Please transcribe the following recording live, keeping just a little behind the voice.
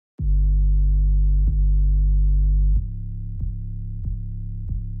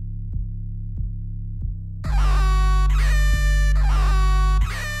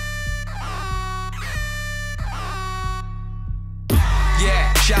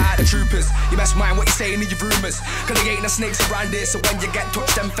the troopers. You best mind what you saying in your rumours, cause they ain't no snakes around here, so when you get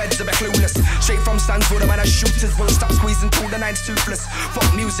touched, them feds are clueless. Straight from Stanford, the man of shooters will stop squeezing till the night's toothless. Fuck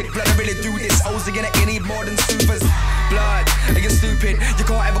music, blood, I really do this. Ozzy in it, you need more than supers. Blood, are you stupid? You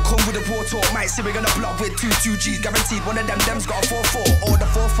can't ever come with a poor talk. Might see we're gonna block with 2-2Gs. Guaranteed one of them's got a 4-4 or the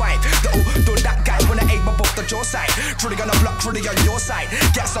 4-5. Though that guy wanna aim above the jaw side. Truly gonna block, truly on your side.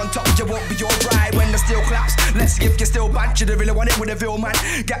 Gets on top, you won't be alright when the steel claps. Let's see if you're still bad. You don't really want it with a real man.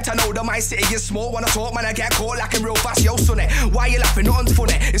 Get to know that my city is small. Wanna talk, man, I get caught like I'm real fast. Yo, sonny, why you laughing? Nothing's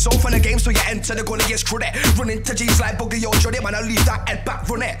funny. It's all fun and game, so you enter the gully, it's crud. Run into G's like Boogie or Jody, man, I leave that head back,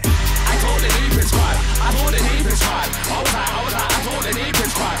 run it. I told the deepest crime, I told the deepest crime. I told the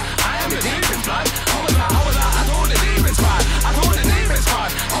deepest crime. I am the deepest blood. I told the deepest crime. I told the deepest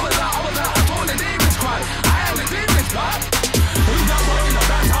crime. I told the deepest crime. I am the deepest blood. Who's that boy in the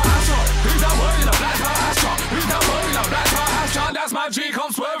black tar Astro? Who's that boy in the black tar Astro? Who's that boy in the black tar Astro? That's my G,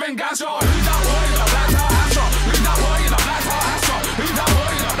 come swerving gas. Who's that boy in the black tar Astro? Who's that boy in the black tar Astro? Who's that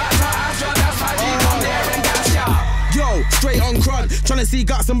boy in the black tar Astro? That's my G, come there and gas, Yo, straight on crud, tryna see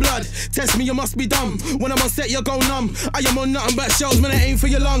guts and blood. Test me, you must be dumb. When I'm on set, you go numb. I am on nothing but shells, man, I aim for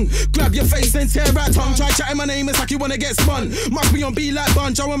your lung. Grab your face and tear out tongue. Try chatting my name, it's like you wanna get spun. Must be on B like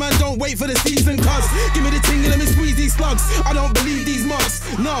Bunch, our man don't wait for the season, cuz give me the ting and let me squeeze these slugs. I don't believe these mugs,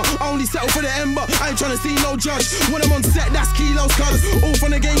 no, I only settle for the ember. I ain't tryna see no judge. When I'm on set, that's kilos, cuz all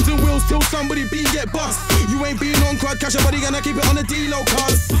from the games and wheels till somebody B get bust. You ain't been on crud, cash your body, gonna keep it on the D-low,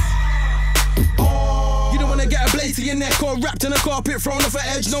 cuz you don't wanna get a blade to your neck or wrapped in a carpet thrown off an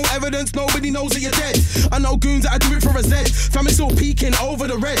edge. No evidence, nobody knows that you're dead. I know goons that I do it for a Z. Fam, it's all peeking over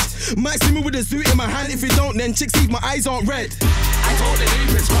the red. Might see me with a zoot in my hand. If you don't, then chicks see my eyes aren't red. I told the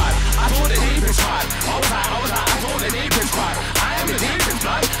deepest crime. I told the deepest crime. I told the deepest crime. I am the deepest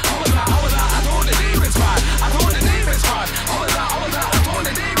blood. I told the deepest crime. I told the deepest crime. I told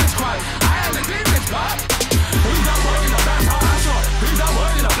the deepest crime. I am the deepest blood. Who's that boy in the black tar Astro? Who's that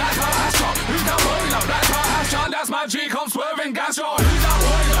boy in the black tar Astro? Who's that boy in the black tar Astro? That's my G, come swerving gas. Who's that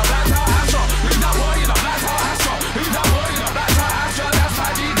boy in the black tar Astro? Who's that boy in the black tar Astro? Who's that boy in the black tar Astro? That's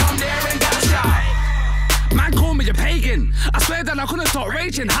my G, come there and gas. Man, call me a pagan. I swear that I couldn't stop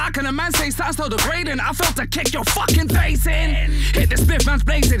raging. How can a man say sound so degrading? I felt to kick your fucking face in. Hit the spliff, man's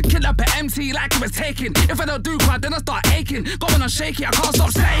blazing. Kill up an MC like it was taken. If I don't do crud, then I start aching. Going on shaky, I can't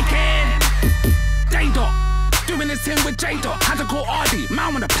stop shaking. Day-Dot, doing this thing with J-Dot. Had to call Ardy,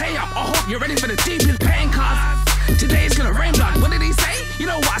 man wanna play up. I hope you're ready for the deepest pain, cuz today it's gonna rain blood. What did he say? You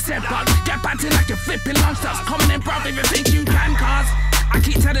know what I said, blood. Get back in like you're flipping lunch dust. Coming in proud if you think you can, cuz I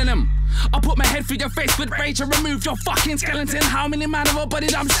keep telling them I'll put my head through your face with rage and remove your fucking skeleton. How many man of a body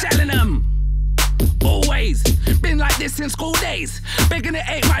I'm shelling them? Always been like this since school days. Begging it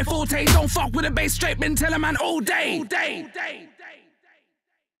ain't my forte. Don't fuck with a bass straight, been telling man all day.